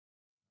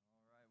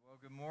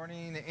Good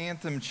morning,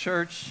 Anthem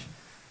Church.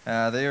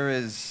 There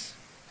is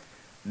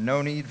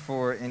no need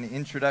for an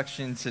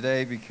introduction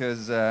today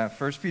because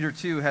 1 Peter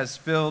 2 has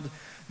spilled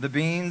the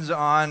beans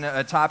on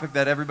a topic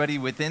that everybody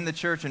within the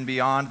church and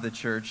beyond the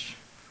church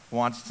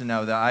wants to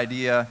know. The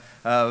idea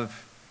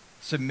of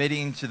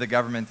submitting to the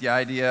government, the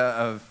idea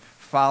of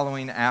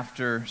following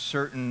after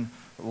certain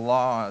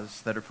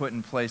laws that are put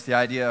in place, the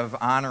idea of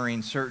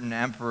honoring certain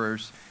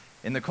emperors.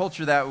 In the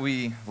culture that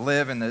we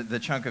live in, the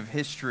chunk of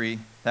history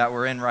that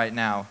we're in right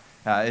now,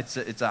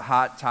 it's a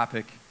hot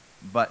topic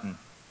button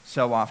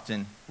so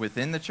often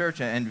within the church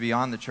and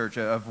beyond the church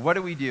of what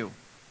do we do?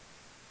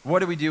 What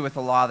do we do with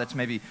a law that's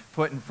maybe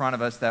put in front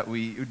of us that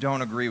we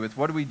don't agree with?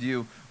 What do we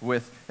do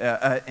with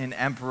an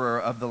emperor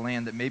of the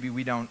land that maybe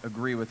we don't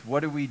agree with?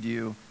 What do we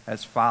do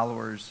as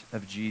followers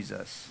of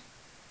Jesus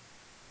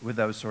with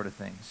those sort of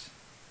things?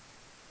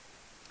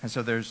 And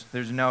so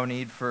there's no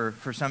need for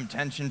some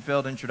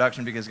tension-filled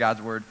introduction because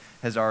God's Word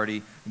has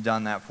already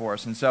done that for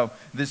us. And so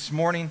this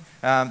morning,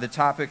 the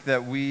topic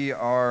that we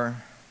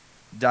are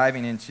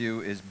diving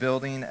into is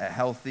building a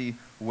healthy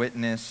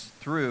witness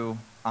through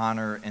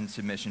honor and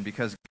submission,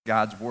 because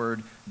God's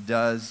Word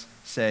does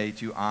say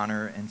to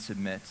honor and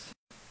submit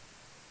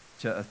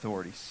to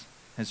authorities.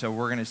 And so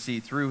we're going to see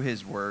through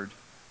His Word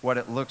what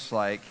it looks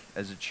like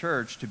as a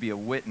church to be a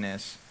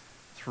witness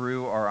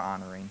through our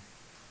honoring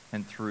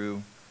and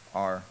through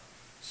our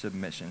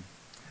submission.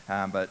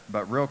 But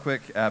real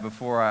quick,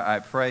 before I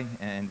pray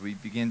and we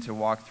begin to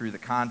walk through the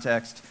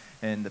context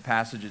and the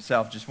passage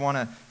itself, just want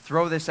to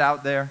throw this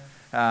out there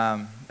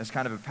as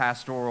kind of a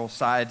pastoral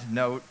side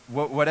note.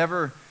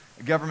 Whatever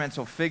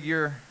governmental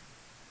figure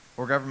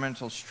or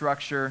governmental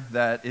structure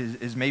that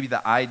is maybe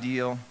the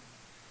ideal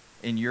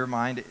in your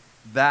mind,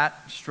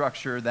 that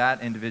structure,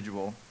 that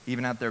individual,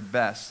 even at their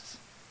best,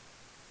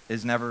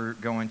 is never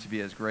going to be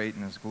as great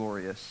and as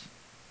glorious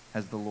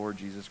as the Lord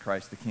Jesus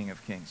Christ, the King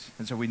of Kings.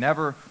 And so we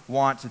never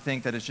want to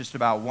think that it's just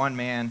about one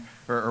man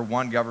or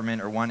one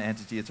government or one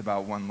entity. It's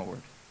about one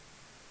Lord.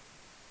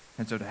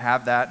 And so to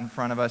have that in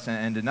front of us,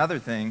 and another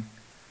thing,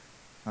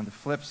 on the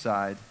flip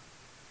side,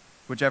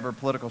 whichever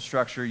political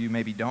structure you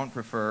maybe don't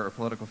prefer or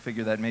political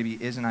figure that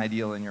maybe isn't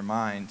ideal in your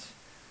mind,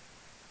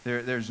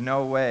 there's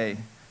no way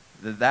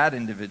that that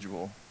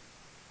individual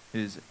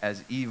is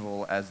as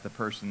evil as the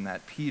person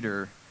that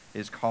Peter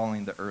is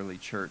calling the early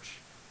church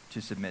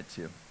to submit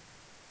to.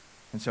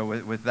 And so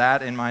with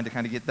that in mind, to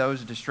kind of get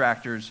those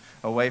distractors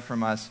away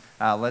from us,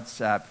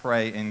 let's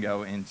pray and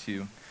go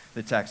into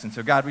the text. And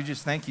so, God, we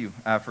just thank you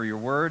for your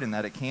word and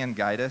that it can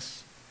guide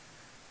us,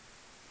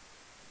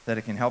 that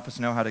it can help us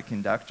know how to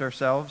conduct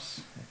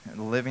ourselves in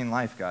a living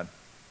life, God.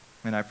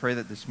 And I pray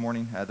that this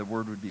morning the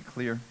word would be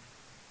clear,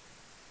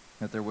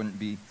 that there wouldn't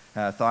be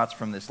thoughts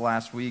from this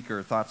last week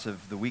or thoughts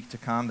of the week to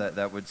come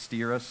that would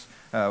steer us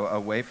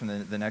away from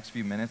the next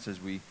few minutes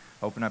as we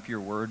open up your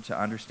word to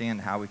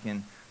understand how we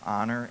can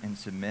honor and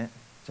submit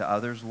to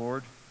others,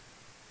 Lord,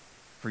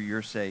 for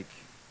your sake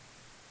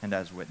and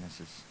as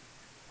witnesses.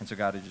 And so,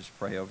 God, I just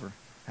pray over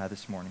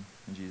this morning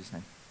in Jesus'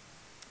 name.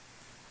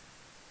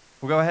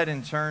 We'll go ahead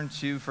and turn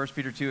to 1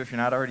 Peter 2 if you're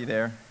not already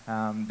there.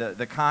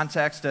 The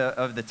context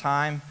of the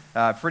time,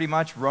 pretty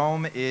much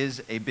Rome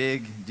is a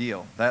big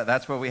deal.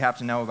 That's what we have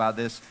to know about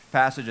this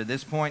passage. At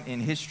this point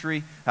in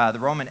history, the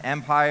Roman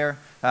Empire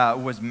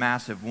was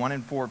massive. 1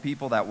 in 4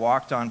 people that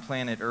walked on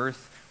planet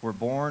Earth were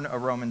born a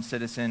Roman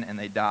citizen and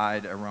they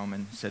died a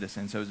Roman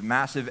citizen. So it was a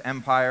massive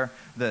empire.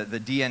 The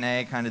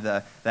DNA, kind of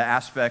the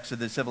aspects of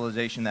the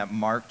civilization that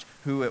marked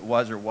who it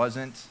was or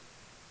wasn't,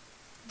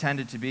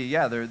 tended to be,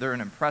 they're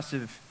an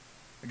impressive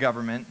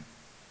government.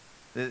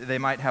 They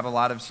might have a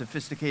lot of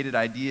sophisticated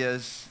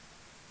ideas,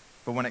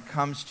 but when it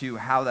comes to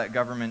how that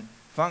government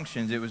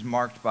functions, it was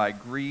marked by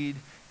greed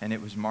and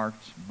it was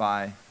marked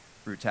by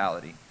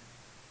brutality.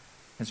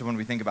 And so when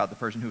we think about the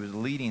person who was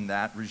leading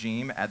that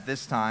regime at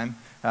this time,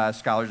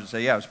 scholars would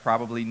say, it was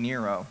probably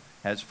Nero.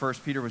 As 1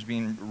 Peter was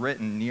being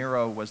written,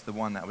 Nero was the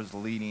one that was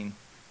leading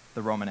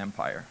the Roman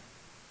Empire.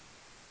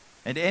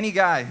 And any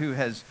guy who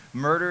has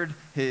murdered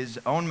his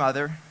own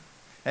mother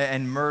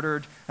and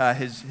murdered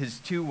his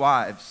 2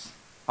 wives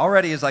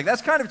already is like,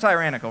 that's kind of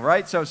tyrannical,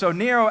 right? So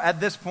Nero at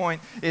this point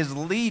is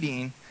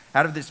leading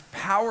out of this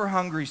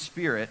power-hungry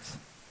spirit,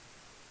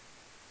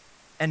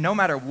 and no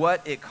matter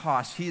what it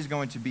costs, he is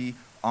going to be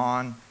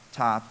on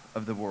top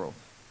of the world.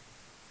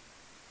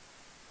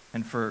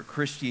 And for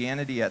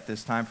Christianity at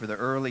this time, for the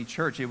early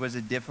church, it was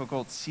a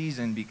difficult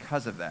season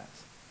because of that,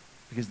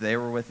 because they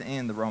were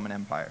within the Roman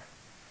Empire.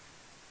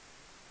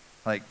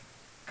 Like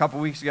a couple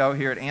weeks ago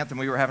here at Anthem,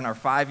 we were having our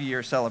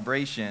 5-year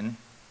celebration,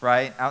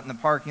 right? Out in the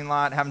parking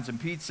lot, having some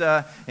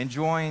pizza,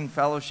 enjoying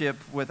fellowship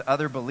with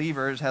other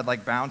believers, had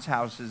like bounce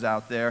houses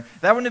out there.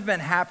 That wouldn't have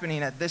been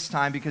happening at this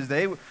time because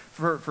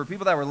for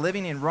people that were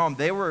living in Rome,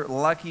 they were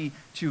lucky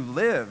to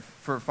live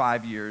for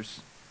 5 years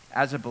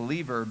as a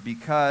believer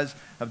because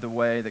of the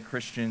way that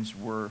Christians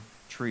were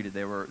treated.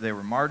 They were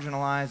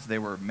marginalized, they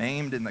were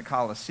maimed in the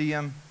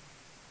Colosseum,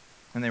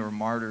 and they were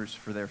martyrs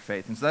for their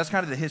faith. And so that's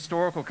kind of the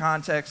historical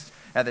context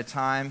at the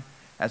time.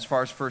 as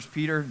far as 1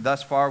 Peter.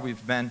 Thus far,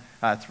 we've been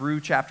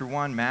through chapter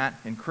 1. Matt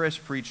and Chris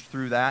preached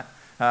through that,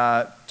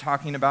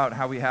 talking about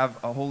how we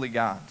have a holy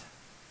God,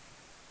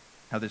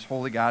 how this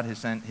holy God has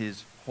sent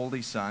his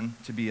holy Son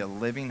to be a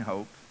living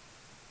hope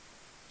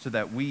so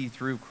that we,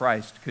 through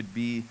Christ, could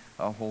be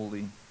a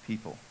holy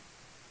people.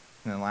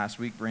 And then last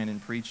week, Brandon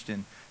preached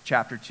in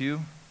chapter 2,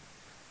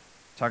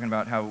 talking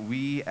about how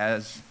we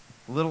as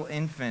little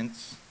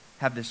infants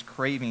have this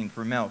craving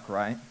for milk,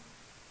 right?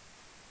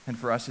 And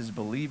for us as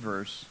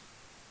believers,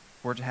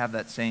 we're to have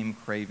that same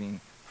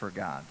craving for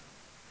God.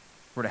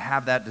 We're to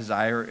have that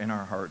desire in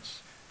our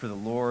hearts for the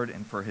Lord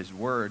and for his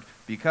word,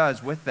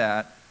 because with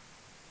that,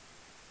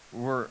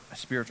 we're a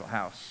spiritual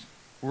house.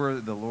 We're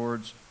the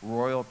Lord's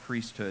royal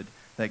priesthood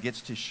that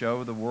gets to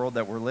show the world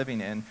that we're living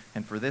in,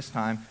 and for this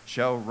time,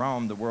 show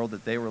Rome, the world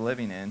that they were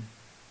living in,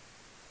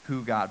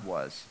 who God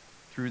was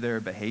through their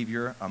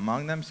behavior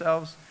among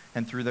themselves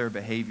and through their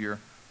behavior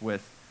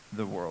with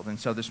the world. And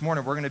so this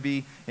morning, we're going to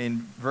be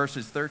in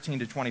verses 13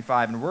 to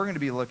 25, and we're going to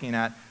be looking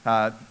at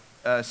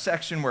a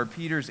section where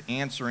Peter's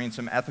answering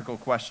some ethical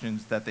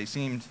questions that they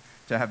seemed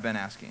to have been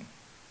asking.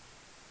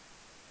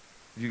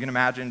 If you can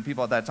imagine,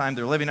 people at that time,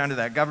 they're living under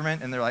that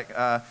government, and they're like,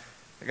 I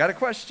got a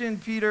question,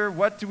 Peter.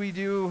 What do we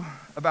do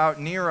about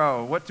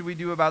Nero? What do we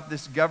do about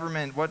this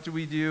government? What do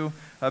we do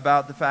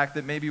about the fact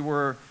that maybe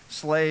we're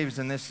slaves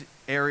in this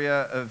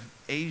area of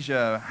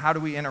Asia? How do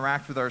we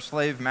interact with our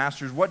slave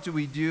masters? What do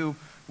we do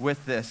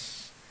with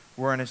this?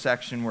 We're in a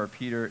section where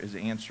Peter is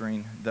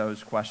answering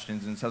those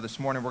questions. And so this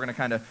morning, we're going to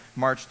kind of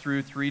march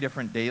through 3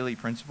 different daily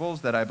principles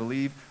that I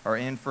believe are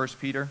in 1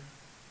 Peter.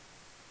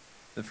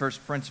 The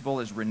first principle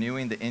is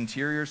renewing the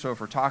interior. So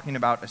if we're talking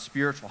about a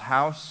spiritual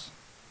house,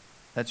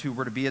 that's who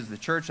we're to be as the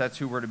church. That's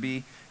who we're to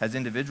be as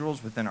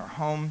individuals within our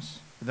homes,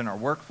 within our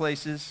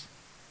workplaces.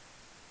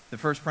 The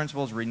first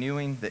principle is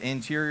renewing the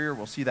interior.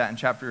 We'll see that in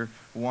chapter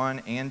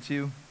 1 and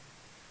 2.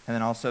 And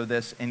then also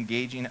this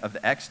engaging of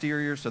the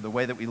exterior, so the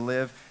way that we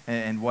live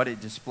and what it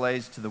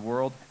displays to the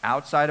world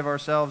outside of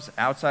ourselves,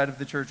 outside of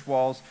the church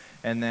walls.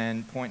 And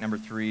then point number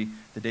 3,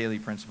 the daily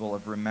principle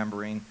of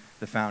remembering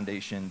the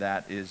foundation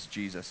that is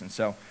Jesus. And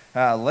so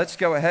let's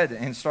go ahead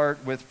and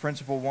start with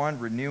principle 1,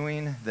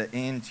 renewing the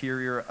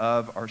interior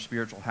of our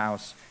spiritual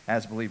house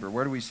as a believer.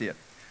 Where do we see it?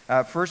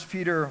 1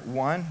 Peter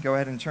 1, go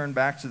ahead and turn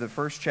back to the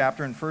first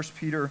chapter in 1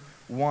 Peter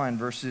 1,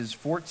 verses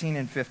 14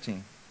 and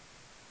 15.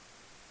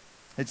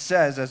 It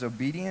says, as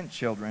obedient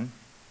children,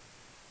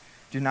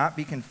 do not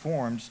be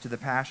conformed to the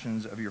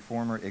passions of your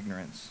former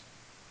ignorance,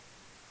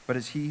 but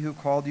as he who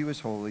called you is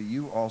holy,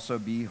 you also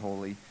be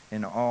holy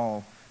in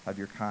all of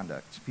your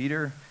conduct.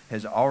 Peter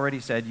has already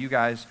said you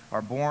guys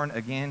are born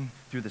again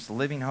through this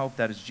living hope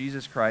that is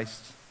Jesus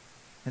Christ.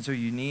 And so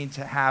you need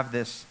to have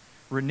this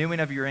renewing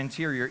of your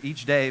interior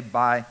each day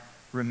by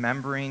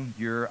remembering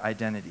your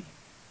identity.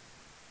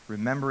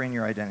 Remembering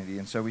your identity.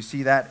 And so we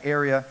see that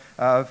area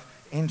of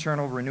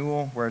internal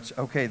renewal where it's,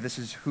 okay, this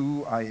is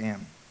who I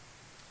am.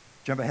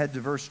 Jump ahead to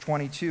verse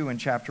 22 in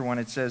chapter 1.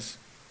 It says,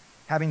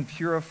 having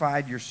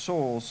purified your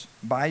souls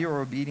by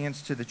your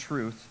obedience to the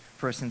truth,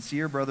 for a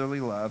sincere brotherly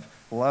love,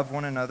 love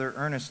one another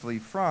earnestly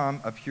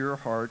from a pure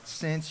heart,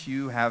 since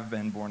you have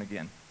been born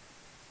again.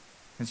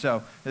 And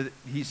so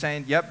he's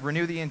saying, yep,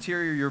 renew the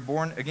interior. You're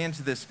born again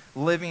to this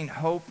living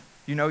hope.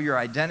 You know your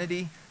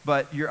identity,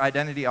 but your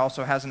identity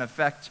also has an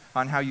effect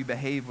on how you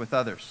behave with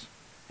others.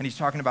 And he's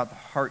talking about the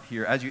heart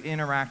here. As you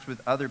interact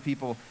with other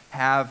people,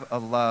 have a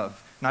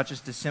love. Not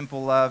just a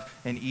simple love,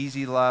 an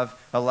easy love,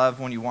 a love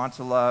when you want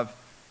to love,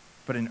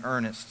 but an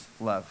earnest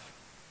love.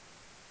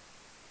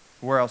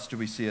 Where else do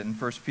we see it? In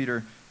 1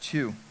 Peter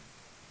 2,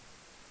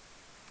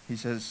 he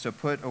says, so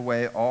put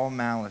away all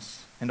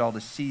malice and all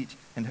deceit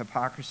and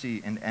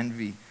hypocrisy and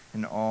envy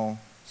and all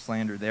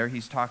slander. There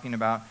he's talking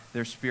about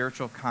their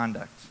spiritual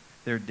conduct,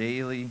 their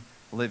daily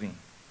living.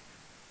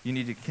 You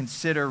need to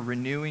consider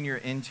renewing your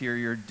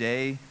interior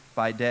day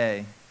by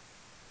day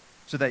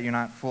so that you're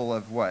not full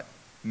of what?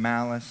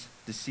 Malice,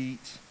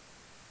 deceit,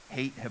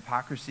 hate,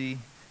 hypocrisy,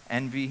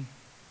 envy.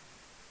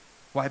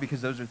 Why?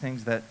 Because those are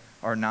things that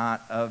are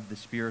not of the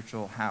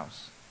spiritual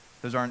house.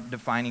 Those aren't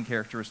defining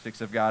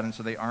characteristics of God, and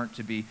so they aren't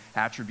to be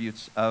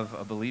attributes of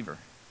a believer.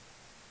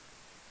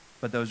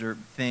 But those are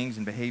things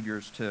and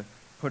behaviors to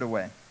put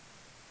away.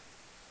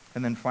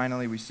 And then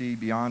finally, we see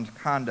beyond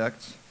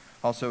conduct,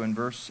 also in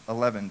verse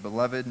 11,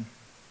 beloved,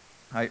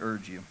 I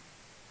urge you.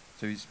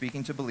 So he's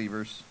speaking to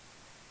believers.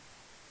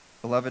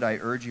 Beloved, I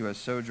urge you as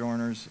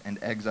sojourners and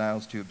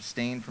exiles to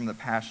abstain from the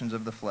passions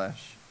of the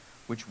flesh,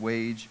 which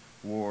wage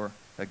war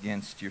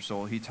against your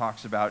soul. He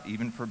talks about,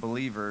 even for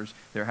believers,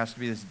 there has to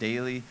be this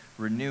daily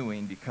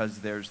renewing because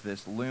there's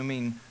this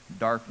looming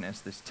darkness,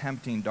 this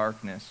tempting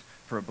darkness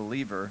for a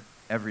believer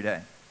every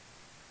day.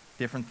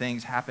 Different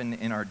things happen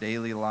in our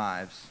daily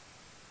lives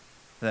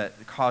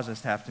that cause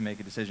us to have to make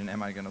a decision.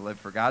 Am I going to live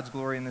for God's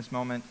glory in this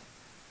moment,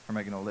 or am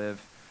I going to live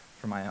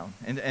for my own?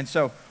 And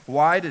so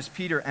why does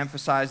Peter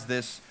emphasize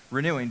this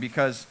renewing?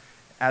 Because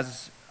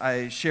as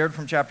I shared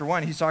from chapter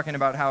 1, he's talking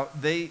about how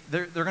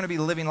they're going to be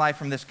living life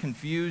from this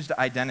confused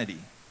identity.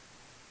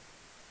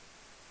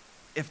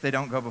 if they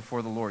don't go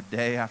before the Lord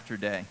day after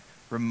day,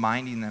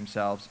 reminding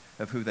themselves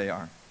of who they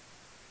are.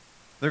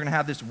 They're going to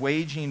have this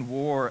waging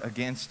war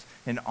against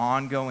an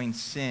ongoing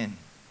sin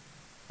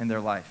in their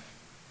life,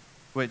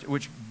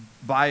 which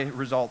by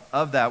result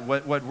of that,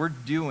 what we're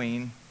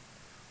doing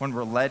when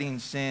we're letting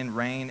sin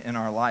reign in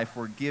our life,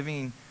 we're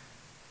giving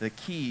the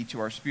key to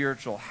our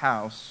spiritual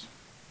house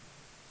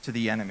to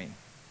the enemy.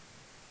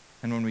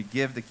 And when we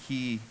give the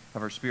key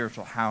of our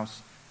spiritual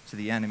house to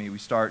the enemy, we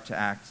start to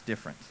act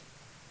different.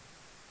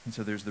 And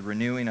so there's the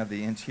renewing of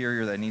the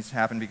interior that needs to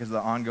happen because of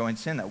the ongoing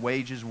sin that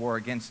wages war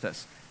against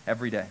us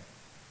every day.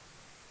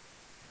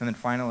 And then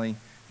finally,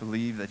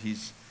 believe that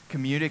he's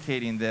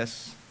communicating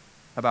this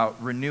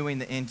about renewing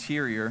the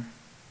interior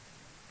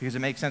because it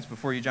makes sense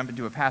before you jump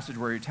into a passage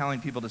where you're telling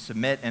people to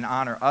submit and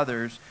honor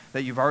others,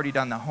 that you've already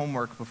done the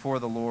homework before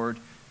the Lord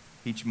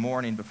each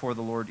morning, before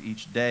the Lord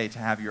each day, to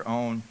have your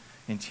own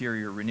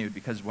interior renewed.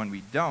 Because when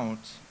we don't,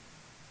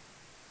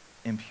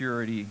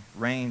 impurity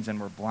reigns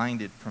and we're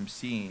blinded from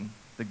seeing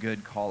the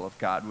good call of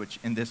God, which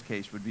in this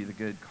case would be the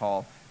good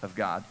call of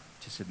God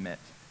to submit,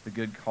 the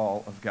good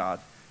call of God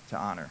to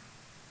honor.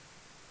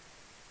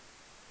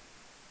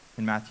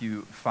 In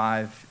Matthew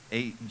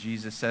 5:8,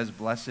 Jesus says,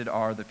 "Blessed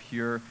are the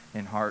pure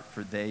in heart,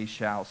 for they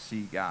shall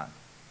see God."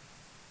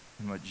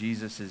 And what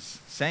Jesus is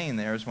saying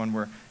there is when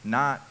we're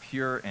not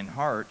pure in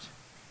heart,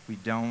 we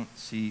don't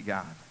see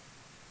God.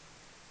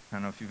 I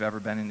don't know if you've ever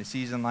been in a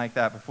season like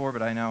that before,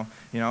 but I know,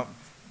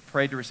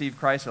 prayed to receive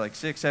Christ at like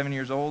 6, 7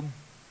 years old,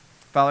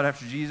 followed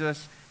after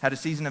Jesus, had a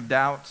season of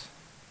doubt,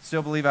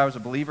 still believe I was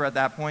a believer at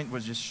that point,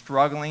 was just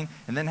struggling,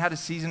 and then had a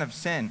season of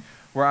sin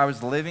where I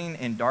was living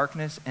in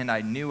darkness and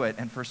I knew it.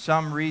 And for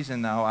some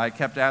reason, though, I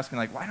kept asking,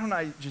 why don't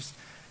I just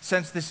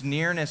sense this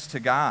nearness to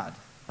God?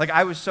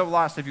 I was so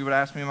lost if you would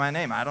ask me my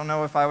name. I don't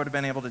know if I would have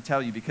been able to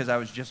tell you because I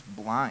was just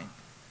blind.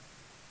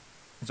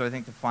 And so I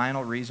think the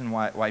final reason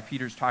why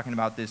Peter's talking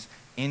about this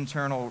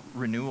internal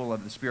renewal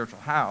of the spiritual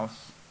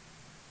house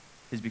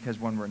is because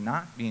when we're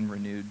not being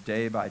renewed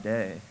day by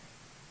day,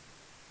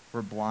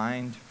 we're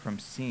blind from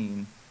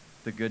seeing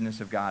the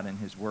goodness of God and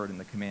his word and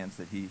the commands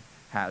that he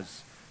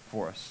has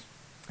for us.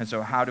 And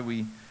so how do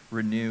we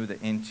renew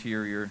the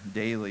interior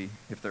daily?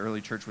 If the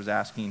early church was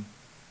asking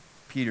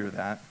Peter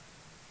that,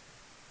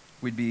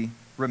 we'd be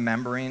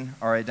remembering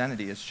our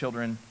identity as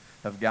children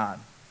of God.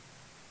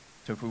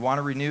 So if we want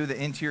to renew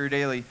the interior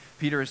daily,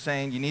 Peter is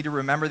saying you need to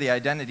remember the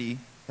identity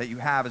that you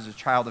have as a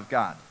child of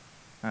God.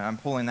 I'm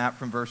pulling that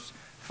from verse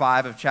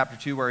 5 of chapter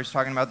 2 where he's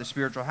talking about the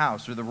spiritual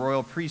house or the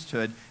royal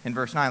priesthood in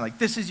verse 9.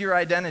 This is your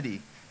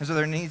identity. And so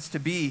there needs to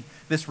be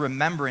this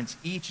remembrance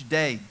each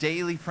day,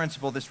 daily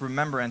principle, this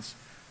remembrance,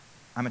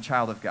 I'm a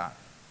child of God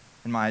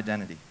in my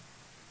identity.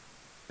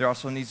 There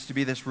also needs to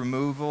be this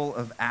removal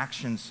of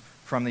actions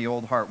from the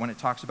old heart. When it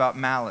talks about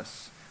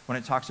malice, when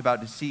it talks about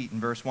deceit in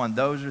verse 1,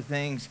 those are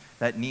things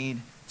that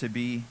need to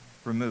be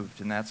removed.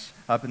 And that's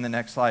up in the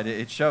next slide.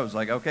 It shows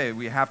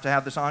we have to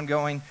have this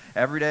ongoing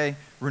everyday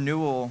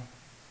renewal,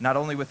 not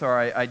only with our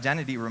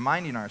identity,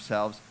 reminding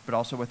ourselves, but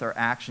also with our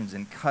actions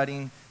and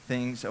cutting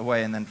things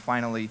away. And then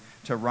finally,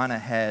 to run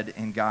ahead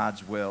in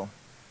God's will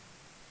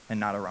and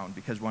not our own.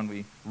 Because when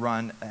we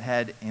run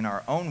ahead in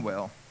our own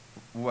will,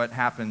 what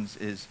happens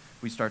is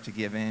we start to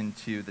give in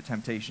to the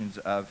temptations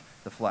of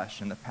the flesh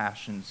and the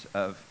passions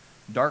of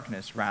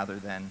darkness rather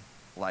than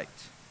light.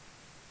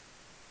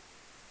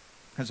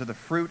 And so the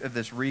fruit of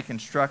this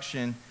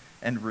reconstruction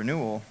and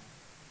renewal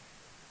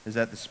is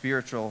that the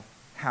spiritual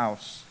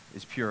house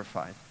is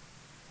purified.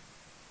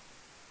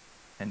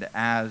 And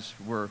as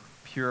we're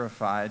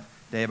purified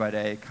day by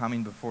day,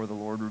 coming before the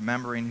Lord,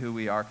 remembering who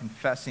we are,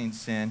 confessing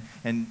sin,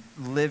 and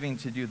living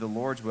to do the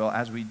Lord's will,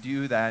 as we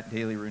do that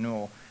daily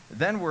renewal,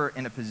 then we're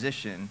in a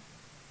position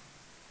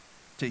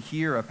to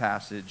hear a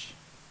passage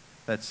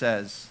that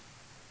says,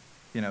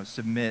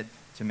 submit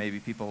to maybe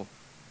people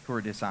who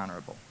are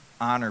dishonorable,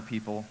 honor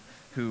people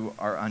who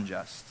are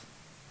unjust.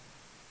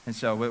 And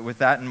so with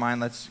that in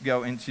mind, let's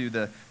go into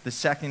the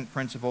second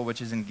principle,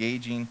 which is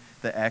engaging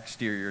the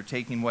exterior,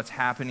 taking what's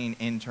happening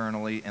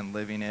internally and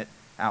living it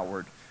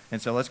outward.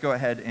 And so let's go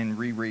ahead and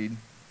reread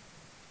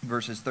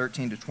verses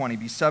 13 to 20.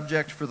 Be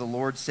subject for the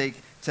Lord's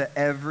sake to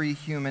every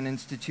human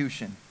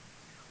institution,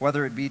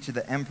 whether it be to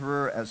the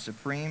emperor as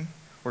supreme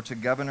or to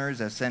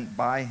governors as sent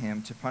by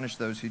him to punish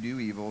those who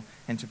do evil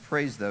and to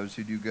praise those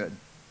who do good.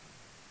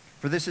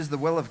 For this is the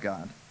will of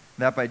God,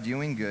 that by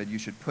doing good you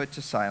should put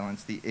to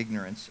silence the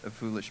ignorance of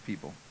foolish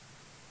people.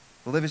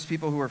 Live as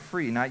people who are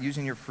free, not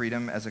using your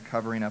freedom as a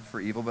covering up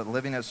for evil, but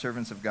living as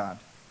servants of God.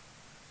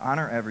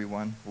 Honor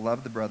everyone,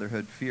 love the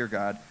brotherhood, fear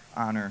God,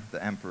 honor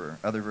the emperor.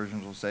 Other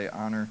versions will say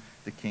honor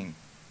the king.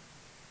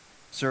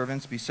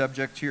 Servants, be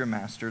subject to your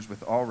masters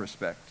with all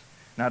respect,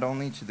 not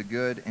only to the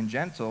good and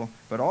gentle,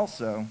 but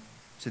also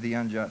to the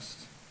unjust.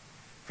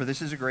 For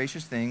this is a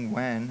gracious thing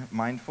when,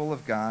 mindful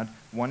of God,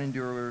 one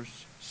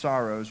endures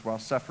sorrows while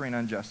suffering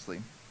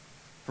unjustly.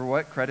 For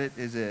what credit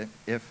is it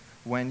if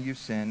when you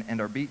sin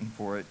and are beaten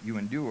for it, you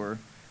endure,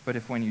 but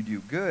if when you do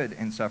good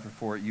and suffer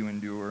for it, you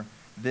endure,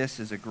 this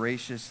is a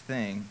gracious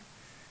thing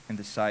in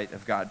the sight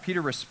of God.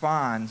 Peter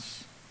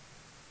responds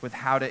with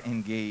how to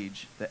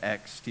engage the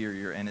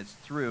exterior, and it's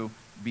through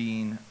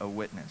being a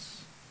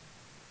witness.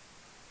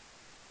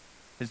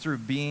 It's through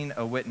being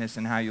a witness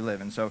in how you live.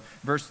 And so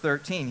verse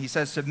 13, he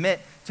says,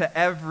 submit to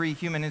every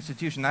human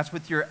institution. That's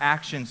with your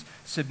actions.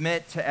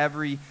 Submit to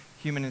every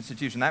human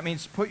institution. That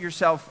means put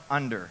yourself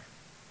under.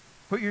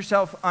 Put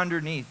yourself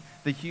underneath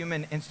the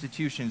human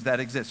institutions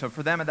that exist. So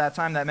for them at that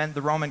time, that meant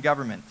the Roman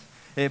government.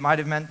 It might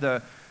have meant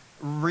the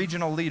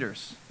regional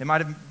leaders. It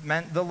might have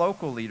meant the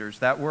local leaders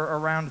that were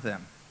around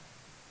them,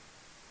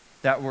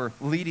 that were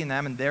leading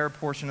them in their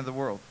portion of the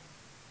world.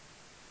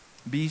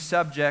 Be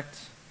subject,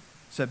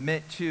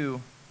 submit to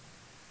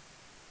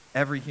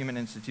every human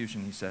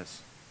institution, he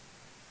says.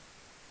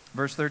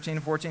 Verse 13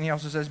 and 14, he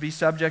also says, be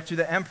subject to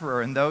the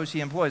emperor and those he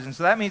employs. And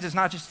so that means it's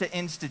not just an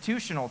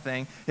institutional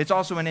thing, it's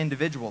also an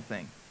individual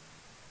thing.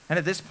 And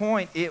at this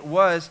point, it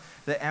was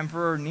the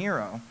Emperor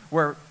Nero,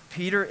 where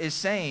Peter is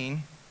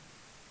saying,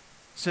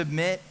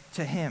 submit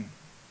to him.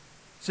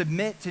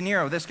 Submit to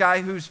Nero, this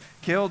guy who's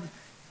killed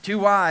 2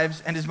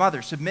 wives and his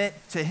mother. Submit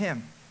to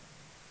him.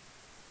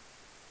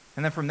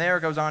 And then from there,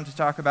 it goes on to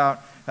talk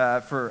about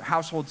for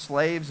household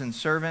slaves and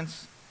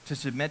servants to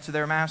submit to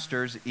their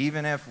masters,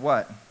 even if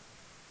what?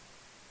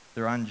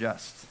 They're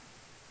unjust.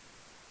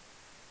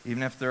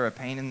 Even if they're a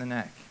pain in the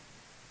neck.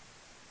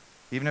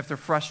 Even if they're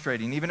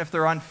frustrating. Even if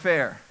they're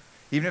unfair.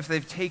 Even if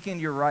they've taken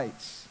your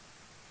rights.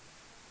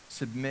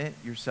 Submit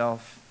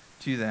yourself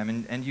to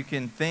them. And you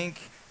can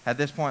think at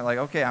this point like,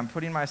 okay, I'm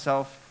putting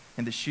myself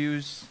in the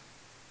shoes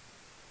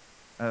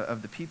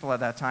of the people at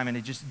that time, and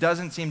it just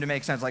doesn't seem to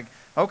make sense. Like,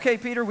 okay,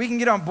 Peter, we can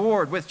get on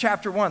board with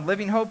chapter 1.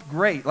 Living hope,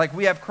 great. Like,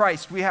 we have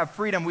Christ, we have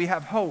freedom, we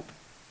have hope.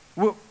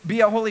 We'll be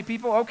a holy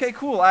people? Okay,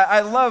 cool. I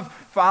love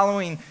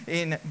following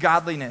in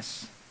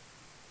godliness,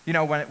 you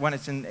know, when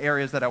it's in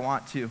areas that I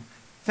want to.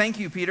 Thank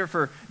you, Peter,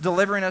 for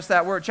delivering us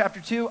that word. Chapter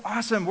 2,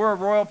 awesome. We're a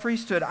royal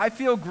priesthood. I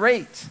feel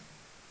great.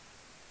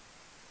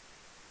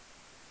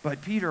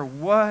 But Peter,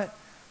 what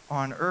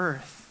on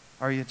earth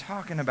are you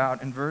talking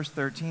about in verse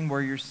 13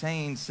 where you're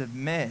saying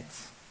submit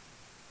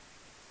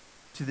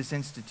to this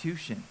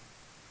institution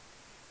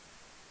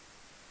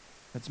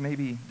that's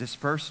maybe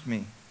dispersed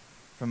me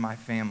from my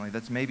family,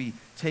 that's maybe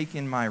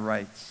taken my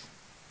rights,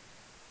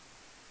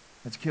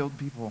 that's killed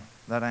people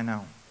that I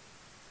know?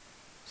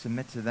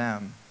 Submit to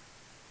them.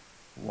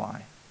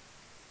 Why?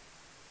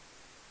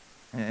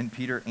 And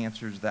Peter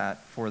answers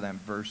that for them.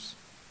 Verse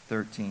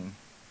 13.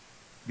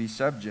 Be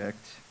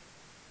subject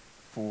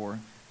for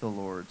the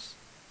Lord's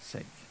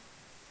sake.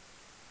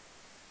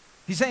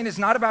 He's saying it's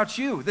not about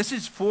you. This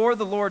is for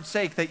the Lord's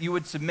sake that you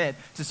would submit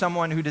to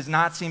someone who does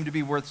not seem to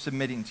be worth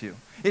submitting to.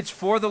 It's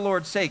for the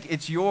Lord's sake.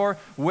 It's your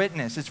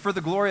witness. It's for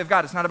the glory of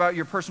God. It's not about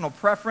your personal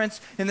preference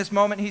in this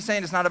moment. He's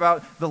saying it's not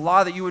about the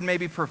law that you would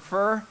maybe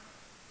prefer.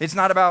 It's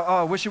not about, oh,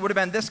 I wish it would have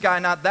been this guy,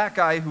 not that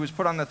guy who was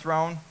put on the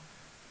throne.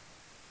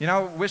 You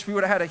know, wish we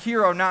would have had a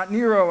hero, not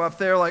Nero up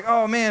there. Like,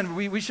 oh man,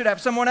 we should have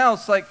someone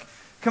else. Like,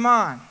 come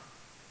on.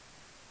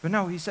 But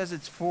no, he says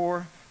it's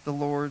for the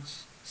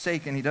Lord's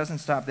sake, and he doesn't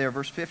stop there.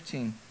 Verse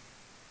 15,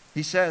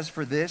 he says,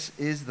 for this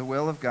is the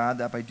will of God,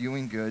 that by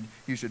doing good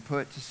you should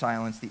put to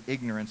silence the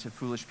ignorance of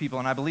foolish people.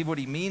 And I believe what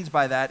he means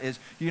by that is,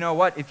 you know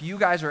what, if you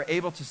guys are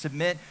able to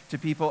submit to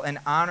people and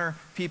honor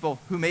people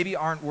who maybe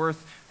aren't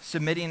worth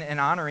submitting and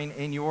honoring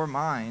in your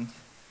mind,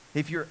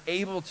 if you're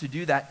able to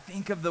do that,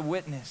 think of the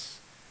witness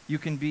you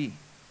can be.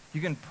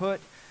 You can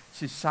put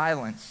to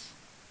silence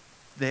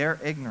their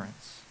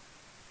ignorance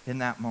in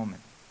that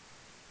moment.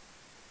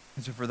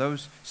 And so for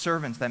those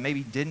servants that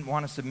maybe didn't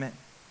want to submit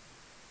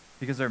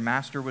because their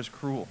master was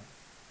cruel,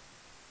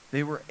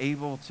 they were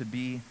able to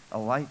be a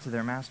light to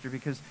their master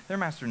because their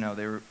master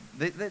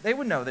they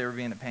would know they were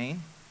being a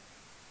pain.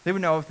 They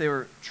would know if they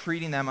were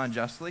treating them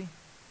unjustly.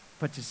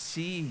 But to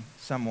see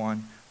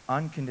someone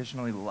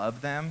unconditionally love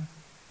them,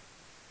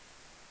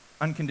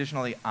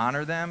 unconditionally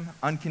honor them,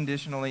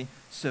 unconditionally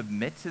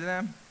submit to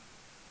them,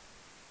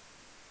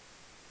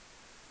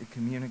 it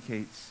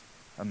communicates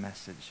a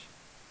message.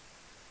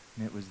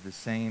 And it was the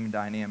same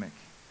dynamic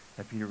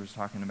that Peter was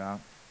talking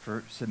about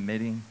for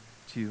submitting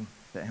to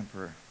the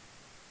emperor.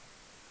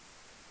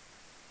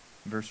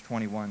 In verse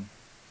 21,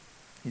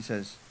 he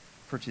says,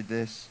 for to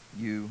this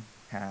you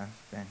have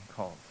been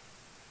called.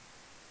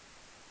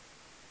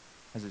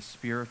 As a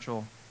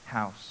spiritual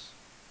house,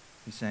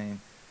 he's saying,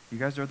 you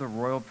guys are the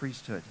royal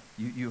priesthood.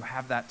 You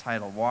have that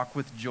title. Walk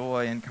with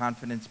joy and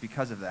confidence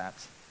because of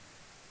that.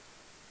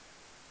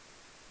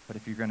 But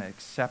if you're going to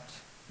accept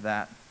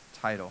that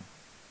title,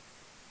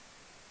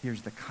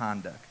 here's the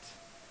conduct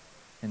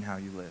in how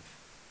you live.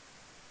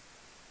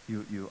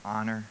 You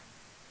honor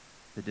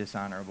the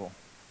dishonorable,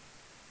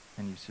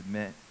 and you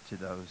submit to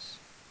those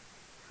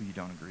who you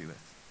don't agree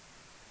with.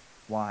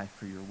 Why?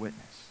 For your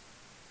witness.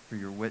 For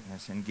your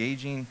witness.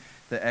 Engaging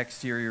the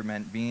exterior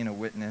meant being a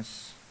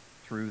witness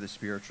through the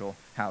spiritual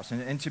house.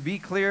 And to be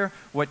clear,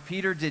 what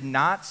Peter did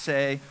not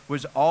say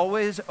was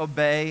always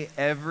obey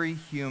every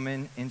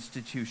human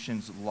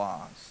institution's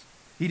laws.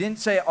 He didn't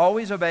say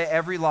always obey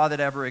every law that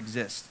ever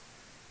exists.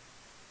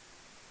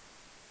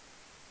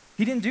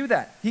 He didn't do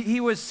that. He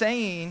was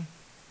saying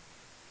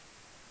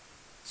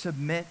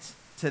submit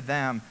to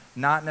them,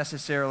 not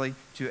necessarily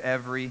to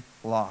every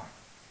law.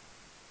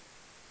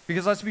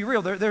 Because let's be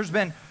real, there's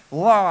been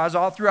laws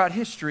all throughout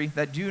history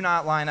that do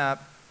not line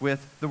up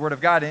with the Word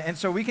of God. And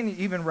so we can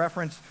even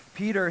reference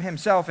Peter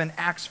himself in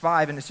Acts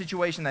 5 in a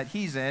situation that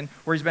he's in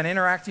where he's been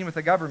interacting with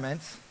the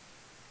government.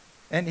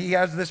 And he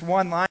has this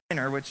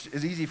one-liner, which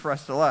is easy for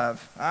us to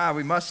love.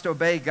 We must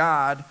obey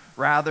God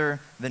rather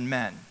than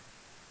men.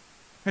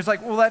 It's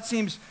like, well, that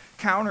seems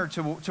counter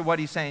to what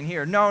he's saying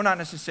here. No, not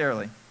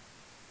necessarily.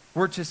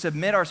 We're to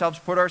submit ourselves,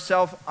 put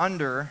ourselves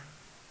under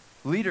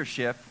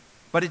leadership,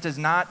 but it does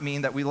not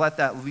mean that we let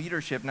that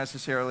leadership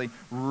necessarily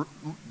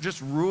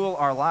just rule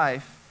our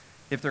life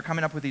if they're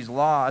coming up with these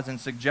laws and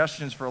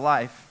suggestions for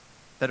life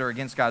that are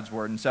against God's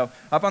word. And so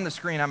up on the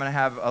screen, I'm going to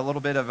have a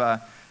little bit of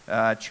a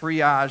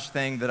triage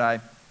thing that I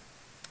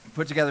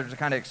put together to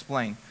kind of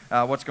explain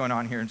what's going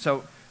on here. And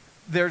so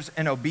there's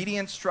an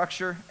obedience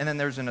structure, and then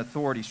there's an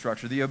authority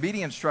structure. The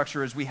obedience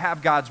structure is we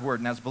have God's word,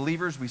 and as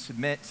believers, we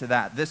submit to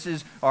that. This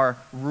is our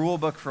rule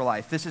book for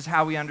life. This is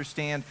how we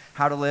understand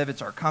how to live.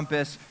 It's our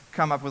compass.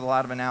 Come up with a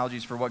lot of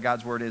analogies for what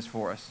God's word is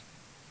for us.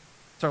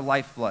 It's our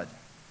lifeblood.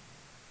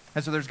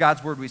 And so there's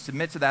God's word. We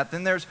submit to that.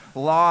 Then there's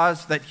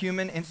laws that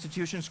human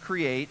institutions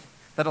create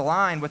that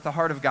align with the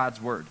heart of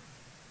God's word.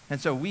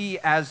 And so we,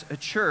 as a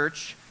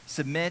church,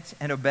 submit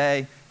and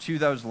obey to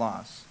those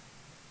laws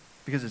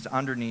because it's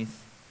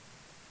underneath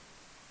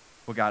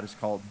what God has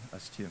called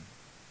us to.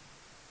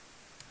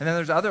 And then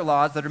there's other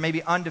laws that are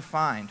maybe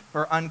undefined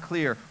or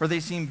unclear, or they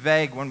seem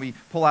vague when we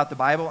pull out the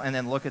Bible and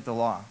then look at the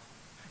law.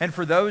 And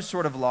for those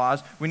sort of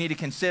laws, we need to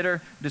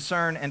consider,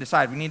 discern, and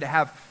decide. We need to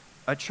have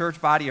a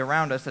church body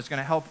around us that's going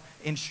to help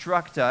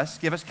instruct us,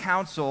 give us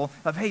counsel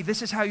of, hey,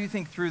 this is how you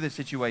think through this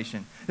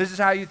situation. This is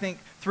how you think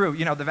through,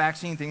 the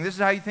vaccine thing. This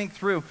is how you think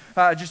through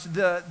just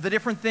the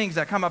different things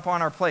that come up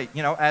on our plate,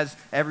 as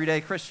everyday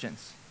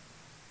Christians.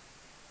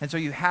 And so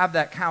you have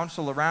that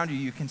counsel around you.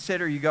 You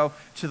consider, you go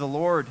to the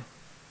Lord,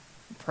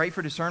 pray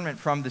for discernment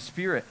from the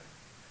Spirit,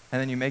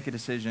 and then you make a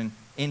decision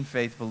in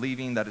faith,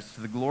 believing that it's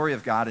to the glory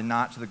of God and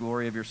not to the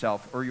glory of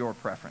yourself or your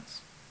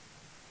preference.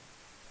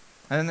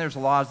 And then there's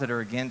laws that are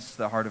against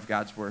the heart of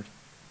God's word.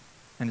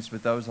 And it's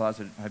with those laws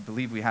that I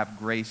believe we have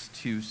grace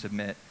to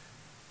submit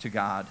to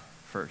God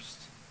first.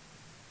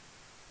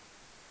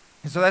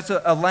 And so that's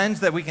a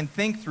lens that we can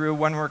think through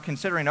when we're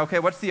considering, okay,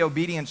 what's the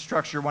obedience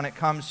structure when it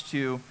comes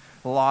to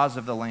laws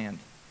of the land?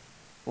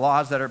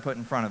 Laws that are put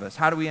in front of us.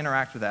 How do we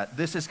interact with that?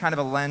 This is kind of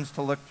a lens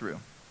to look through.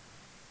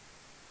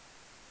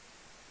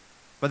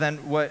 But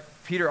then what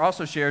Peter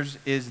also shares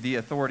is the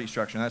authority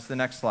structure. And that's the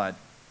next slide.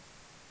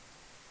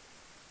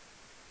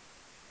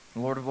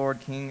 Lord of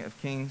Lords, King of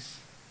Kings.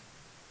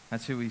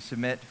 That's who we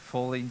submit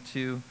fully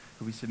to,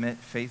 who we submit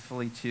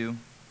faithfully to.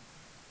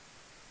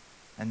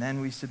 And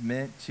then we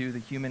submit to the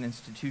human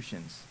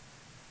institutions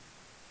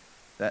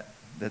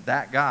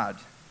that God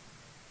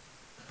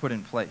put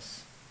in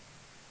place.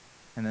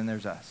 And then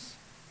there's us.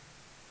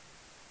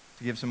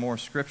 To give some more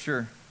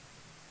scripture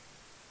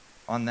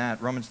on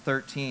that, Romans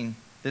 13.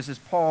 This is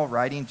Paul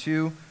writing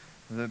to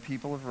the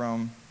people of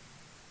Rome.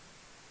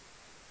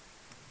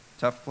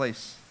 Tough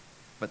place,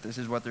 but this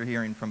is what they're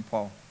hearing from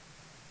Paul.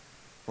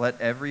 Let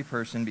every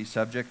person be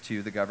subject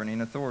to the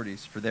governing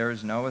authorities, for there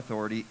is no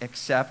authority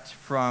except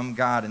from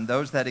God. And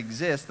those that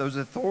exist, those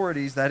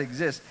authorities that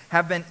exist,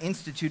 have been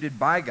instituted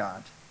by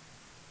God.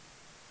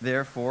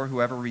 Therefore,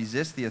 whoever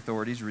resists the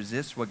authorities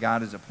resists what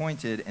God has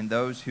appointed, and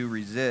those who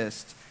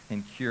resist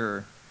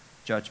incur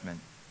judgment.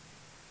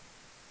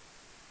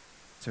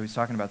 So he's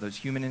talking about those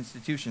human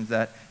institutions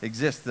that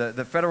exist, the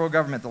federal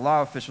government, the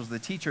law officials, the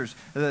teachers,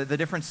 the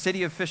different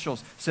city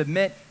officials.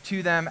 Submit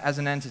to them as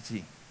an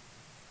entity.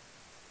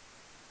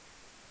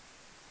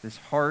 This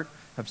heart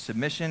of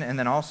submission, and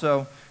then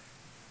also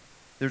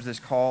there's this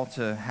call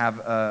to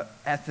have an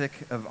ethic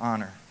of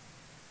honor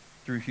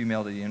through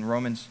humility. In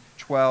Romans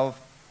 12,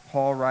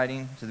 Paul,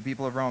 writing to the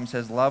people of Rome,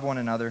 says, love one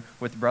another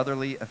with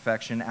brotherly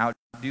affection,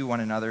 outdo one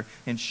another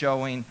in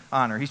showing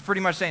honor. He's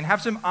pretty much saying,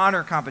 have some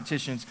honor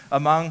competitions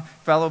among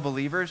fellow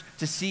believers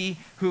to see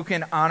who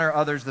can honor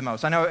others the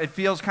most. I know it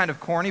feels kind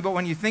of corny, but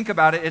when you think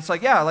about it, it's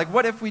like, yeah, like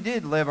what if we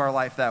did live our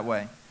life that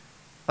way?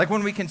 Like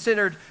when we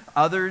considered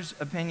others'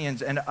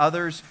 opinions and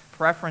others'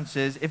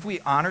 preferences, if we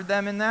honored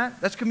them in that,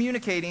 that's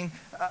communicating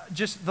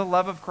just the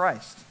love of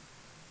Christ.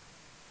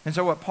 And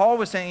so what Paul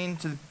was saying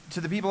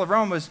to the people of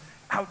Rome was,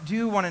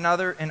 outdo one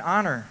another in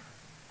honor.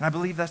 And I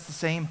believe that's the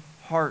same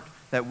heart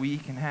that we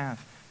can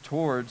have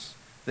towards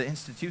the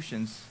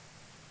institutions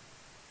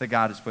that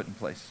God has put in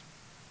place.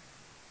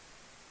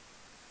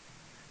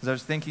 As I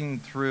was thinking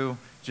through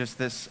just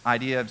this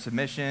idea of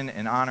submission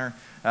and honor,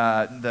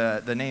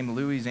 the name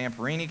Louis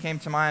Zamperini came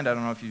to mind. I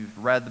don't know if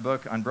you've read the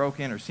book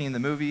Unbroken or seen the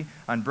movie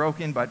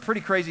Unbroken, but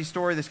pretty crazy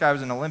story. This guy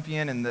was an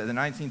Olympian in the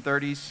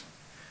 1930s,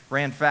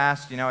 ran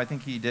fast. I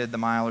think he did the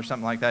mile or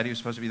something like that. He was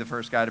supposed to be the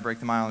first guy to break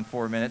the mile in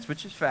 4 minutes,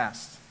 which is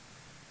fast.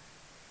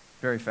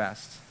 Very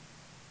fast.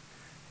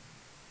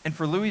 And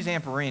for Louis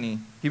Zamperini,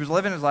 he was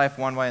living his life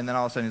one way, and then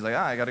all of a sudden he's like,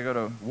 I got to go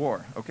to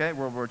war. Okay,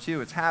 World War II,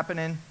 it's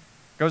happening.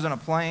 Goes on a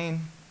plane,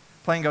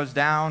 Plane goes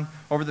down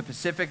over the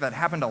Pacific. That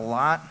happened a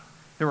lot.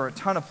 There were a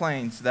ton of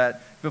planes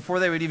that before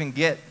they would even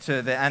get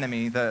to the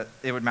enemy,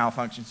 it would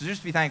malfunction. So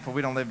just be thankful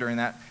we don't live during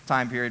that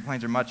time period.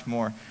 Planes are much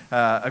more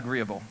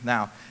agreeable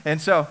now. And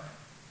so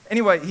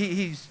anyway,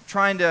 he's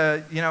trying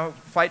to,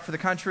 fight for the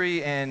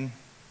country, and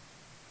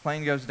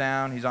plane goes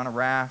down. He's on a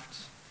raft.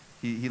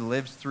 He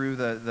lives through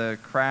the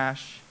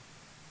crash.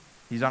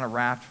 He's on a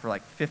raft for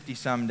like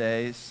 50-some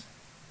days.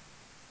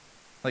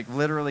 Like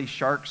literally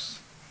sharks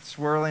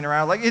swirling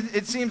around. Like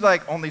it seems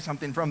like only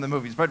something from the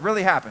movies, but it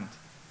really happened.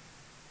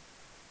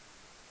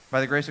 By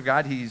the grace of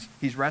God,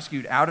 he's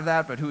rescued out of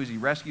that, but who is he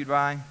rescued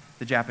by?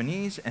 The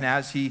Japanese. And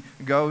as he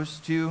goes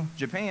to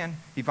Japan,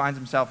 he finds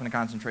himself in a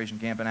concentration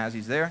camp, and as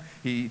he's there,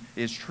 he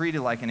is treated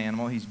like an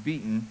animal. He's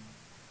beaten.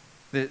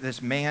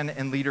 This man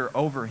and leader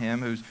over him,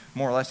 who's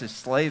more or less his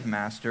slave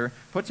master,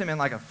 puts him in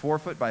like a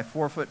 4-foot by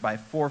 4-foot by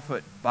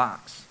 4-foot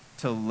box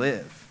to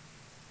live.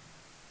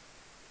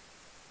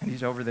 And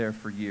he's over there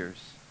for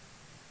years.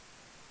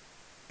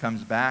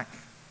 Comes back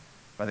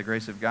by the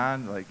grace of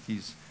God, like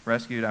he's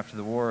rescued after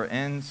the war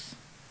ends,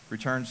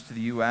 returns to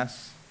the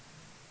U.S.,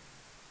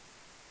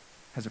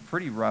 has a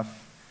pretty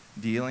rough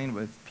dealing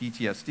with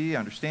PTSD,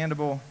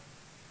 understandable,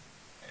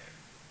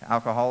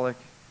 alcoholic.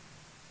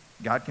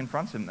 God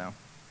confronts him, though,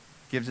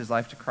 gives his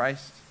life to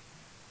Christ.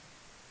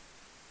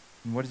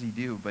 And what does he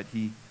do? But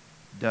he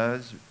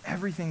does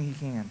everything he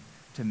can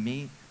to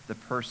meet the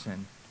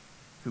person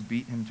who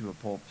beat him to a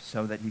pulp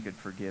so that he could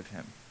forgive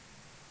him.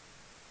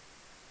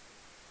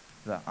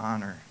 The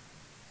honor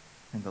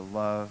and the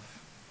love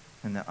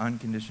and the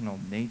unconditional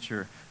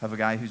nature of a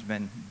guy who's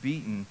been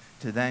beaten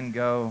to then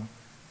go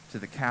to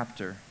the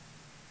captor,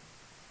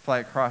 fly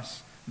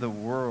across the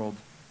world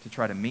to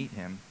try to meet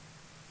him.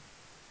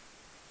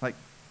 Like,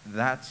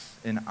 that's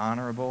an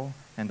honorable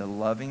and a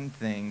loving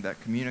thing that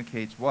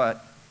communicates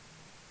what?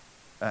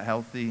 A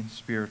healthy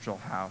spiritual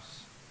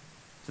house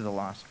to the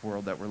lost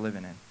world that we're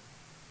living in.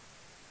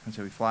 And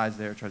so he flies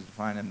there, tries to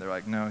find him. They're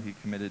like, no, he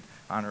committed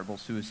honorable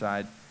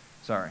suicide.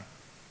 Sorry.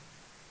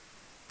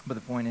 But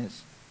the point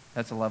is,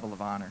 that's a level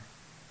of honor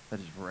that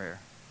is rare.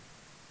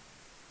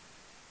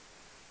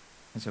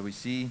 And so we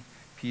see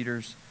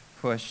Peter's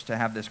push to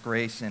have this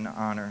grace and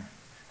honor,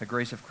 a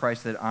grace of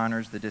Christ that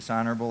honors the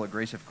dishonorable, a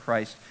grace of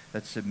Christ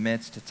that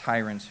submits to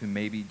tyrants who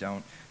maybe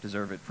don't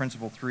deserve it.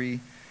 Principle 3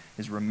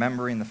 is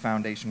remembering the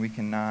foundation. We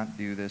cannot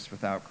do this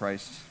without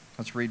Christ.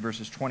 Let's read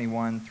verses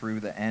 21 through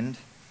the end.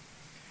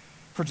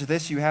 For to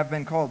this you have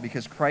been called,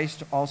 because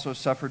Christ also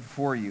suffered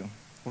for you,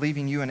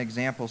 leaving you an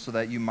example so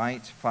that you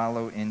might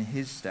follow in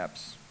his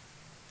steps.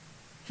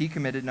 He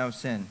committed no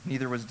sin,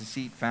 neither was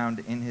deceit found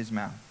in his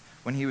mouth.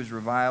 When he was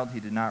reviled, he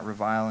did not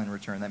revile in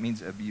return. That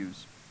means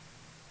abuse.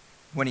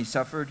 When he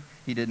suffered,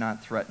 he did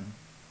not threaten,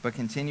 but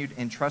continued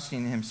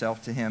entrusting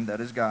himself to him, that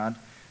is God,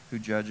 who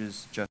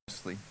judges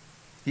justly.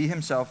 He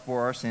himself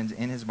bore our sins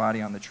in his body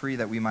on the tree,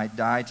 that we might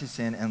die to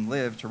sin and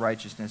live to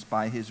righteousness.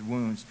 By his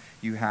wounds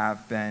you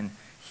have been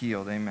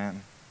healed.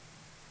 Amen.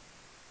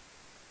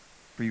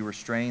 For you were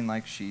straying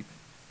like sheep,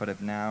 but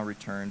have now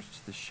returned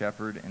to the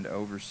shepherd and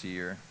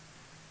overseer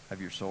of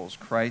your souls.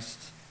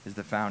 Christ is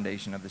the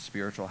foundation of the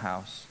spiritual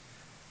house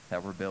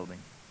that we're building.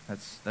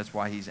 That's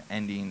why he's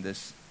ending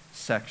this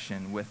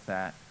section with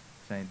that,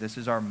 saying this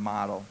is our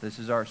model, this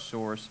is our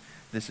source,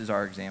 this is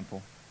our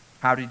example.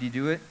 How did he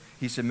do it?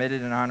 He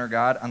submitted and honored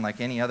God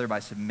unlike any other by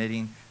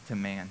submitting to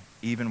man,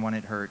 even when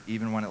it hurt,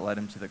 even when it led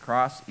him to the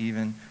cross,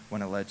 even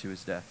when it led to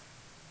his death.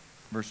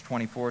 Verse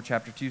 24,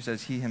 chapter 2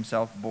 says, he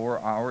himself bore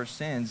our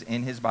sins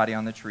in his body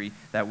on the tree,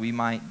 that we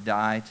might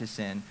die to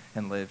sin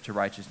and live to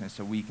righteousness,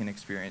 so we can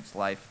experience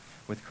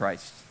life with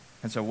Christ.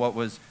 And so what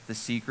was the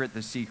secret?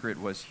 The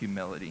secret was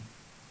humility.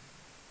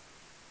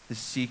 The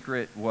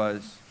secret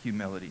was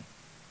humility.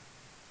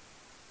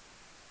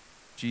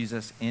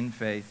 Jesus, in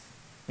faith,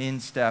 in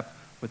step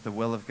with the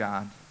will of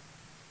God,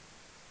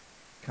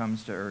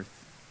 comes to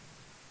earth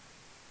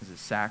as a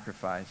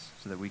sacrifice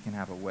so that we can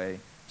have a way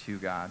to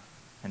God.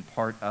 And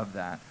part of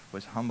that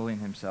was humbling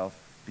himself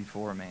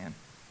before man.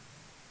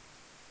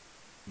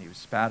 And he was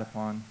spat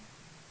upon.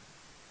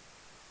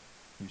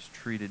 He was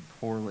treated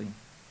poorly.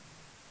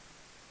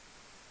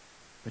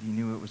 But he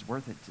knew it was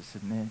worth it to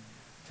submit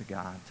to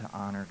God, to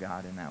honor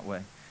God in that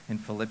way. In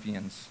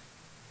Philippians,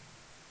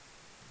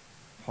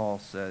 Paul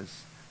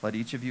says, let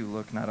each of you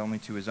look not only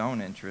to his own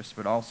interests,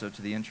 but also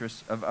to the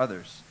interests of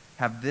others.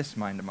 Have this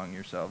mind among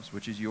yourselves,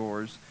 which is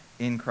yours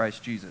in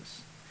Christ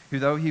Jesus, who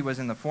though he was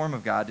in the form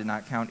of God, did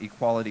not count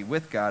equality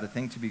with God a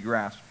thing to be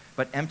grasped,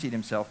 but emptied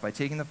himself by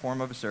taking the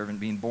form of a servant,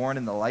 being born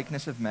in the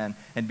likeness of men,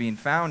 and being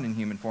found in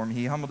human form,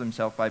 he humbled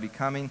himself by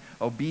becoming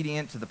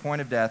obedient to the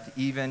point of death,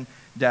 even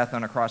death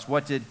on a cross.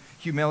 What did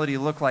humility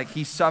look like?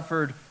 He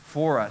suffered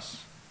for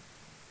us.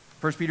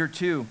 1 Peter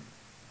 2,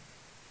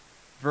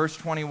 verse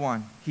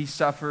 21, he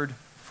suffered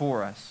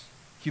for us.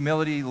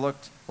 Humility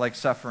looked like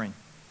suffering.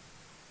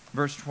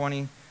 Verse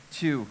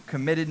 22,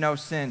 committed no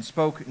sin,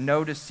 spoke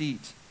no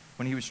deceit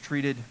when he was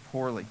treated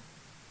poorly.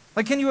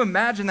 Like, can you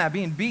imagine that,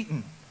 being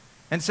beaten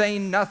and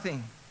saying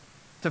nothing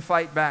to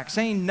fight back,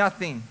 saying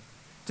nothing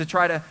to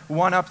try to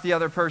one-up the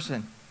other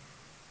person.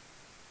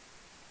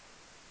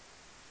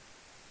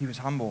 He was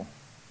humble.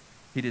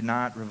 He did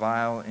not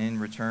revile in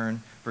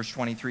return. Verse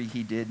 23,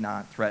 he did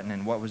not threaten.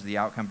 And what was the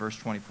outcome? Verse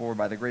 24,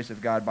 by the grace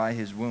of God, by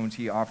his wounds,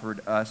 he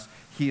offered us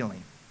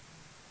healing.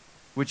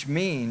 Which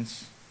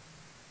means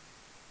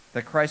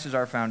that Christ is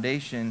our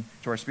foundation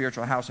to our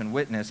spiritual house and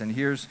witness. And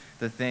here's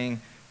the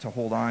thing to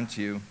hold on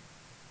to.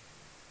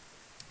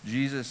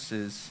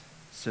 Jesus'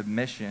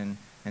 submission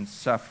and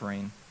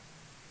suffering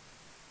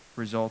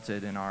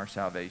resulted in our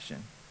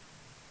salvation.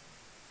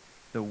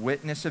 The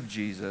witness of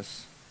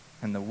Jesus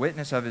and the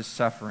witness of his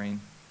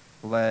suffering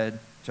led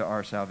to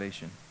our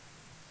salvation.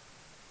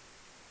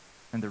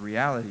 And the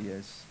reality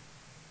is,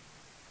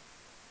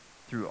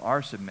 through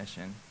our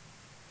submission,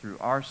 through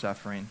our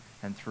suffering,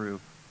 and through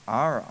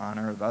our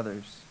honor of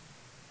others,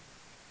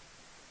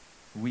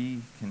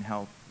 we can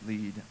help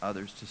lead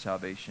others to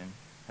salvation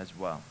as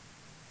well.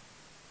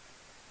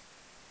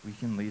 We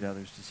can lead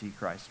others to see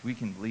Christ. We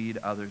can lead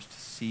others to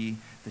see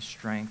the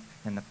strength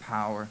and the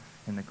power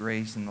and the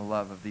grace and the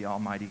love of the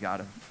Almighty God.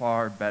 A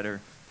far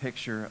better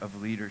picture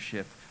of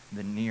leadership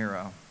than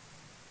Nero,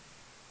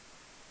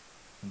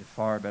 and a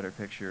far better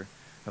picture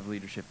of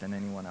leadership than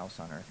anyone else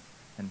on earth.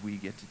 And we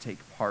get to take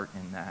part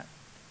in that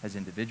as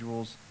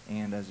individuals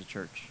and as a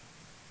church.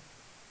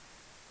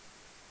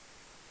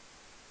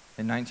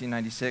 In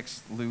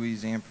 1996, Louis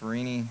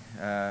Zamperini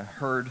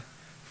heard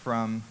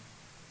from,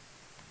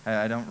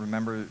 I don't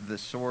remember the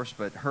source,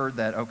 but heard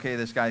that, okay,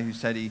 this guy who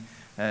said he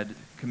had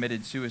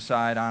committed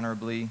suicide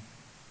honorably,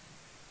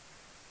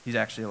 he's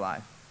actually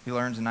alive. He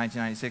learns in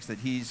 1996 that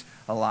he's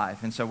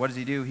alive. And so what does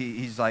he do?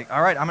 He's like,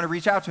 all right, I'm going to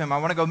reach out to him. I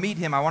want to go meet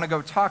him. I want to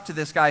go talk to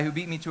this guy who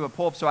beat me to a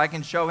pulp so I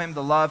can show him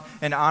the love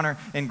and honor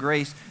and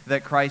grace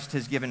that Christ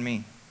has given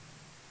me.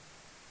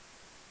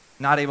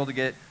 Not able to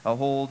get a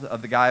hold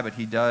of the guy, but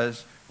he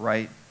does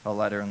write a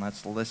letter, and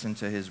let's listen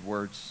to his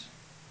words.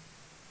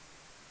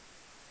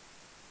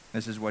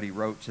 This is what he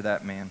wrote to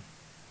that man.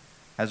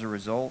 As a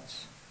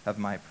result of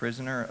my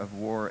prisoner of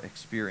war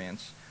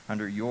experience,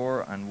 under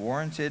your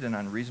unwarranted and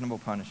unreasonable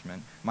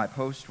punishment, my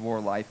post-war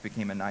life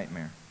became a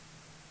nightmare.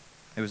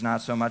 It was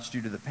not so much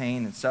due to the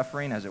pain and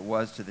suffering as it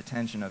was to the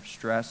tension of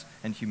stress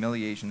and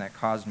humiliation that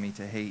caused me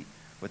to hate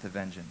with a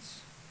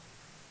vengeance.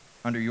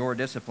 Under your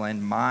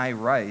discipline, my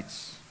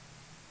rights,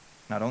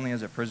 not only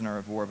as a prisoner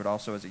of war, but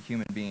also as a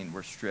human being,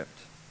 were stripped.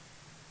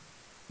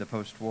 The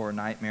post-war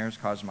nightmares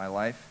caused my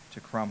life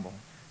to crumble.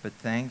 But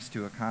thanks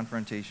to a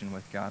confrontation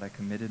with God, I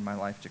committed my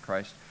life to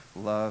Christ.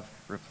 Love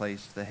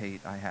replaced the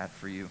hate I had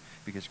for you,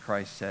 because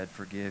Christ said,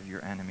 forgive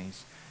your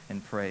enemies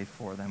and pray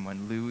for them.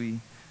 When Louis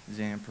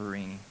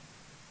Zamperini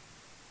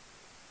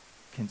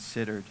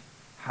considered,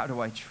 how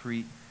do I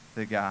treat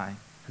the guy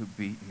who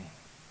beat me?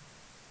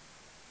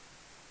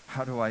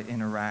 How do I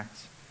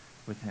interact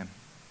with him?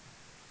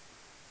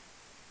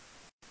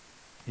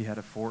 He had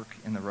a fork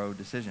in the road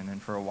decision, and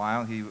for a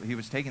while he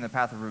was taking the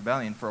path of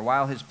rebellion. For a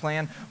while his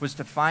plan was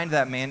to find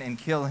that man and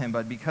kill him,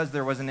 but because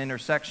there was an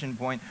intersection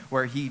point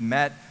where he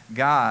met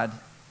God,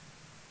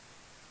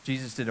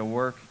 Jesus did a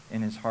work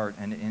in his heart,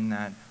 and in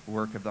that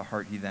work of the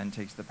heart he then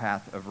takes the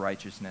path of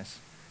righteousness.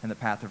 And the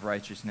path of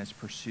righteousness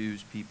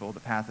pursues people. The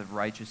path of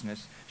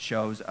righteousness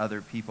shows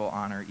other people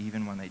honor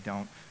even when they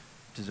don't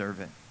deserve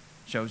it.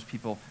 Shows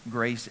people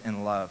grace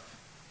and love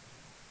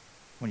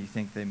when you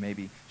think they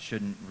maybe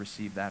shouldn't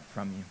receive that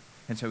from you.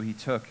 And so he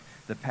took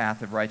the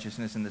path of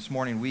righteousness. And this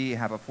morning we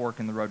have a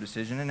fork in the road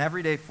decision. And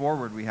every day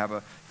forward we have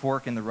a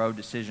fork in the road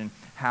decision.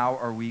 How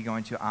are we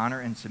going to honor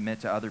and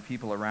submit to other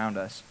people around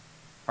us?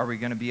 Are we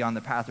going to be on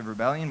the path of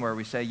rebellion where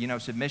we say,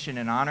 submission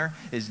and honor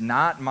is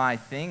not my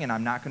thing and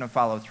I'm not going to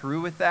follow through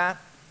with that?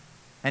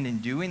 And in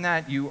doing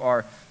that, you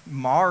are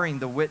marring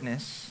the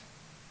witness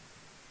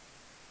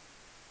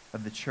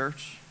of the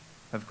church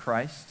of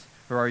Christ?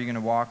 Or are you going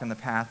to walk on the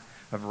path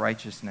of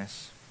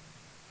righteousness,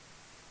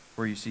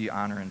 where you see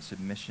honor and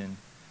submission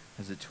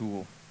as a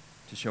tool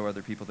to show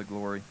other people the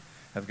glory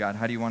of God?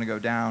 How do you want to go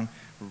down,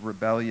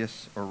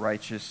 rebellious or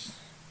righteous,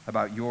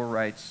 about your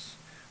rights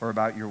or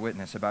about your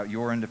witness, about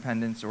your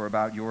independence or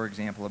about your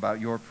example, about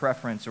your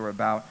preference or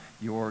about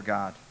your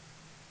God?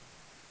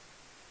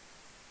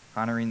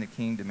 Honoring the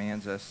King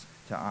demands us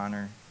to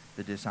honor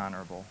the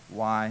dishonorable.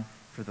 Why?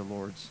 For the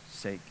Lord's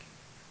sake.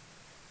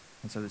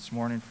 And so this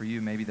morning for you,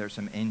 maybe there's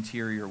some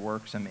interior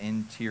work, some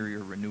interior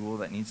renewal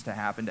that needs to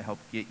happen to help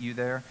get you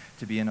there,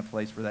 to be in a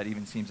place where that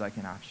even seems like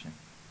an option.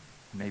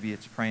 Maybe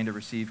it's praying to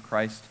receive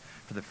Christ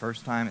for the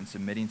first time and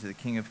submitting to the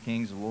King of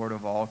Kings, Lord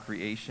of all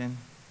creation,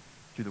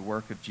 through the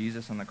work of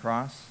Jesus on the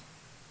cross.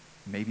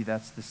 Maybe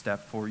that's the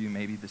step for you.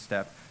 Maybe the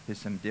step is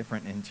some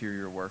different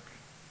interior work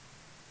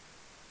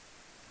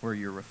where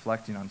you're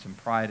reflecting on some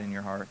pride in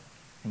your heart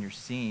and you're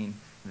seeing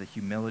the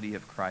humility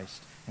of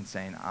Christ and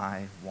saying,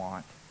 I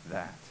want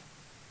that.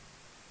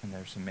 And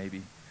there's some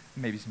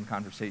maybe some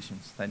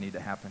conversations that need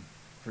to happen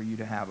for you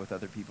to have with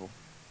other people,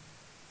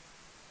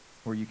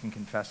 where you can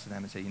confess to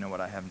them and say, you know what,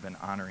 I haven't been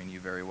honoring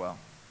you very well.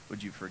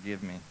 Would you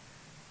forgive me?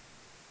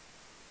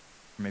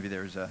 Or maybe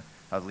there's a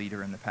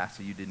leader in the past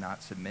that you did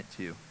not submit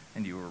to,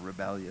 and you were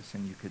rebellious,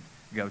 and you could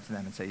go to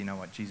them and say, you know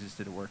what, Jesus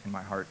did a work in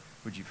my heart.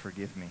 Would you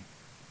forgive me?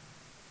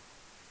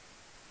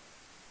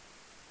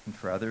 And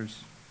for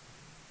others,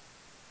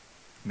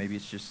 maybe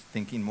it's just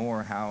thinking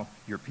more how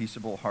your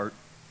peaceable heart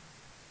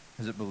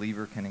as a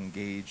believer can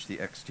engage the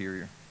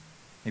exterior.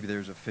 Maybe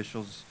there's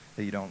officials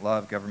that you don't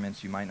love,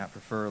 governments you might not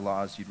prefer,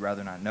 laws you'd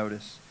rather not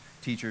notice,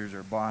 teachers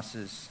or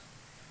bosses,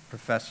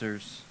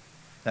 professors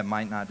that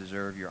might not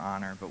deserve your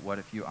honor, but what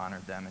if you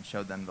honored them and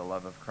showed them the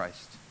love of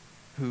Christ?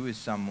 Who is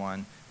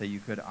someone that you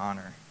could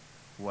honor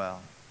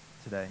well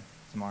today,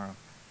 tomorrow,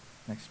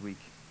 next week?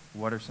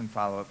 What are some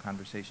follow-up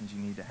conversations you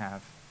need to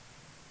have?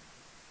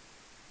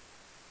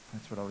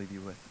 That's what I'll leave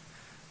you with.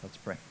 Let's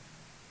pray.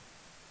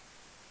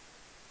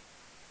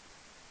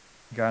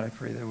 God, I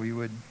pray that we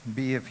would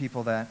be a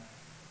people that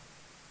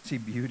see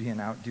beauty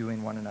in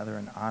outdoing one another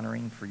and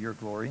honoring for your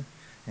glory.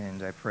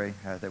 And I pray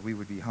that we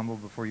would be humble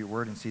before your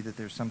word and see that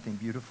there's something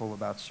beautiful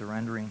about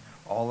surrendering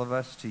all of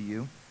us to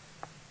you.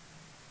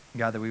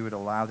 God, that we would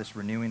allow this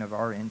renewing of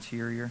our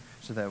interior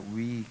so that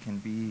we can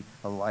be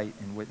a light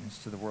and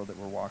witness to the world that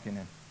we're walking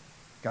in.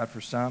 God,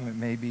 for some, it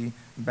may be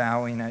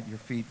bowing at your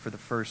feet for the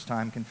first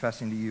time,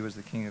 confessing to you as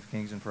the King of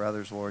Kings, and for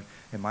others, Lord,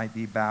 it might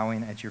be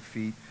bowing at your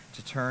feet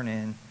to turn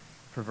in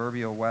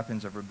proverbial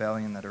weapons of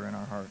rebellion that are in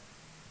our heart.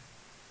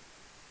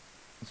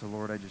 And so,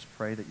 Lord, I just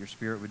pray that your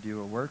Spirit would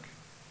do a work,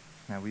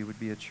 and that we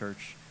would be a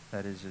church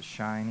that is a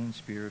shining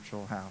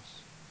spiritual house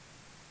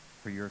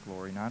for your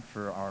glory, not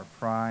for our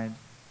pride,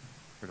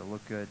 for to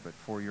look good, but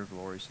for your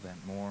glory, so that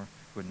more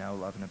would know,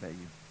 love, and obey you.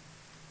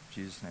 In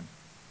Jesus' name.